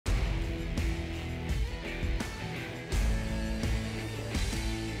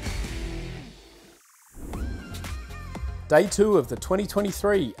Day 2 of the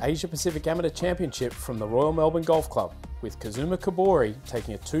 2023 Asia Pacific Amateur Championship from the Royal Melbourne Golf Club, with Kazuma Kobori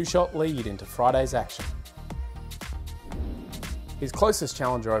taking a 2-shot lead into Friday's action. His closest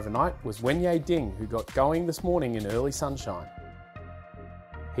challenger overnight was Wenye Ding, who got going this morning in early sunshine.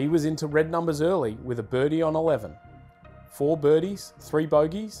 He was into red numbers early with a birdie on 11. 4 birdies, 3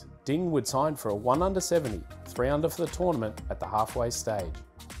 bogeys, Ding would sign for a 1 under 70, 3 under for the tournament at the halfway stage.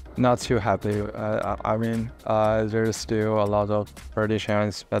 Not too happy. There's still a lot of birdie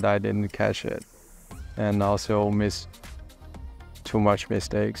chance, but I didn't catch it, and also missed too much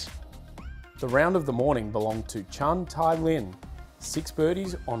mistakes. The round of the morning belonged to Chun Tai Lin, 6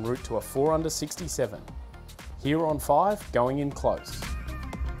 birdies en route to a 4 under 67. Here on 5, going in close.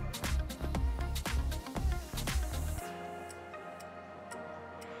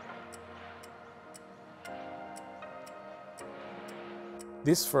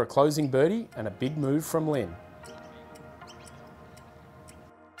 This for a closing birdie and a big move from Lin.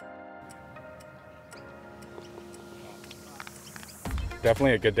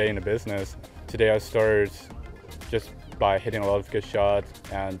 Definitely a good day in the business. Today I started just by hitting a lot of good shots,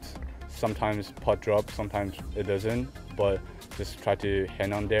 and sometimes putt drops, sometimes it doesn't, but just try to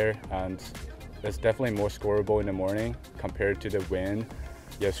hang on there, and it's definitely more scoreable in the morning compared to the win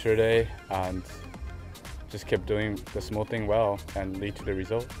yesterday, and just kept doing the small thing well and lead to the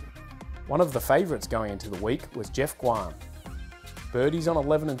result. One of the favourites going into the week was Jeff Guan. Birdies on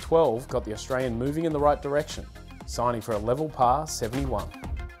 11 and 12 got the Australian moving in the right direction, signing for a level par 71.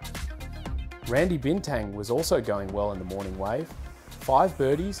 Randy Bintang was also going well in the morning wave, 5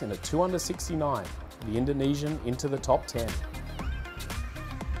 birdies and a 2 under 69, the Indonesian into the top 10.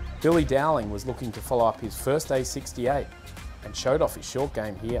 Billy Dowling was looking to follow up his first day 68 and showed off his short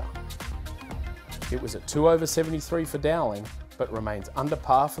game here. It was a 2 over 73 for Dowling, but remains under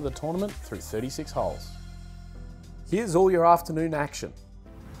par for the tournament through 36 holes. Here's all your afternoon action.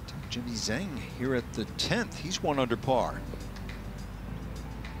 Jimmy Zhang here at the 10th. He's 1 under par.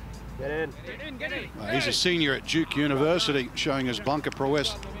 Get in. Get in. He's a senior at Duke University, showing his bunker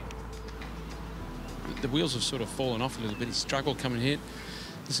prowess. The wheels have sort of fallen off a little bit. He's struggled coming in.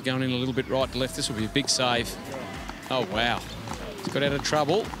 This is going in a little bit right to left. This will be a big save. Oh, wow. He's got out of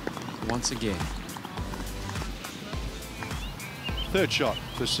trouble once again. 3rd shot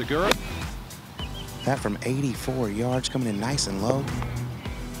for Segura. That from 84 yards, coming in nice and low.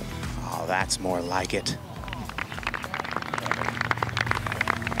 Oh, that's more like it.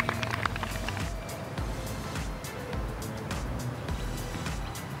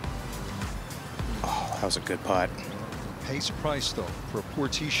 Oh, that was a good putt. Pays a price, though, for a poor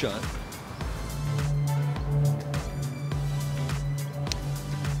tee shot.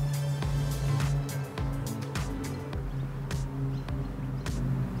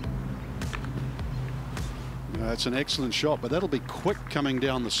 That's an excellent shot, but that'll be quick coming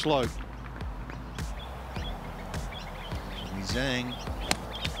down the slope. Jimmy Zhang.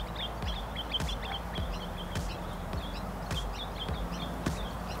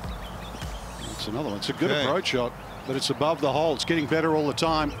 It's another one. It's a good approach shot, but it's above the hole. It's getting better all the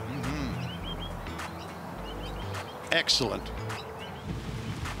time. Excellent.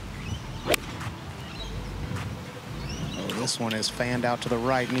 Oh, this one is fanned out to the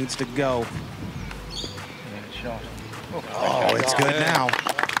right, needs to go. Oh, it's good now.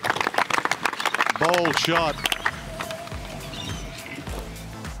 Bold shot.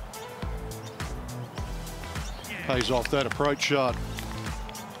 Pays off that approach shot.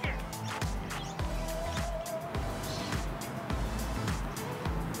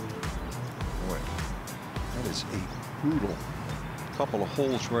 Boy, that is a brutal couple of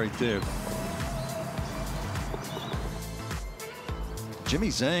holes right there. Jimmy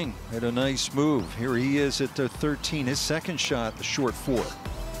Zhang had a nice move. Here he is at the 13, his 2nd shot, the short 4.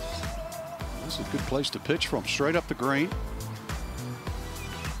 This is a good place to pitch from, straight up the green.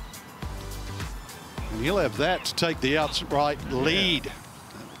 And he'll have that to take the outright lead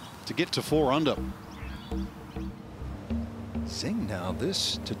to get to 4 under. Zhang now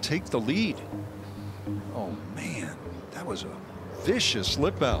this to take the lead. Oh man, that was a vicious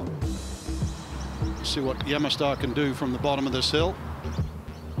lip out. See what Yamastar can do from the bottom of this hill.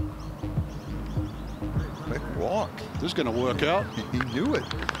 Quick walk. This is going to work out. He knew it.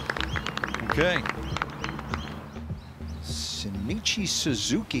 Okay. Shinichi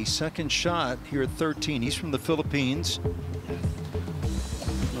Suzuki, 2nd shot here at 13. He's from the Philippines.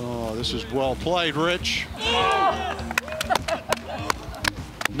 Oh, this is well played, Rich.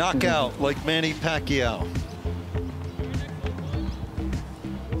 Knockout like Manny Pacquiao.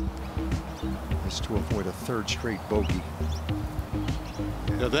 This to avoid a 3rd straight bogey.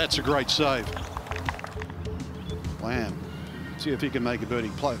 Yeah, that's a great save. Lamb. See if he can make a birdie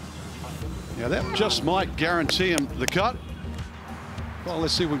play. Now that just might guarantee him the cut. Well,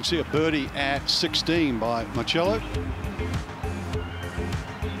 let's see if we can see a birdie at 16 by Marcello.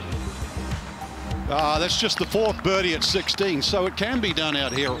 That's just the 4th birdie at 16, so it can be done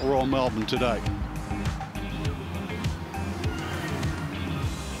out here at Royal Melbourne today.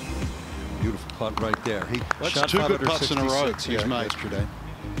 Beautiful putt right there. He That's shot 2 good 5 putts in a row he's he's made yesterday.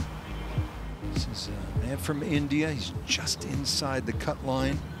 This is a man from India. He's just inside the cut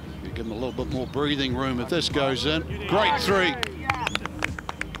line. You give him a little bit more breathing room if this goes in. Great 3.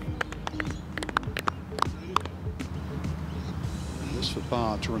 This for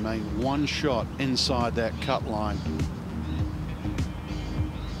par to remain 1 shot inside that cut line.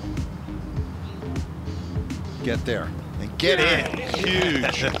 Get there and get in.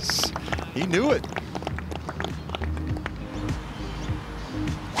 Huge. He knew it.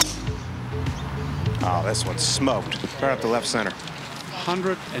 Oh, this one's smoked. Right up the left center.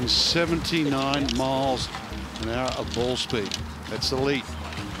 179 miles an hour of ball speed. That's elite.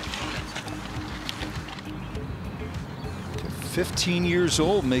 15 years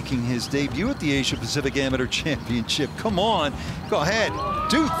old, making his debut at the Asia Pacific Amateur Championship. Come on, go ahead,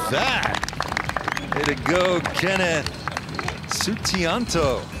 do that. Way to go, Kenneth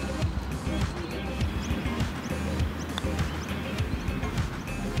Sutianto.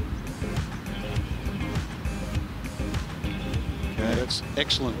 Okay. That's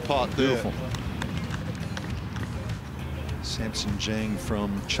excellent putt there. Beautiful. Samson Zhang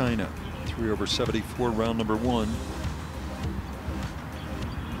from China, 3 over 74, round number 1.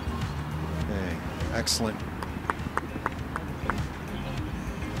 Okay, excellent.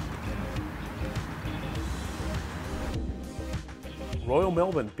 Royal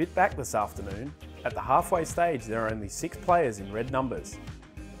Melbourne bit back this afternoon. At the halfway stage, there are only 6 players in red numbers.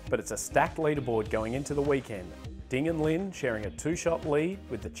 But it's a stacked leaderboard going into the weekend. Ding and Lin sharing a 2-shot lead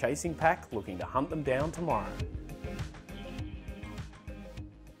with the chasing pack looking to hunt them down tomorrow.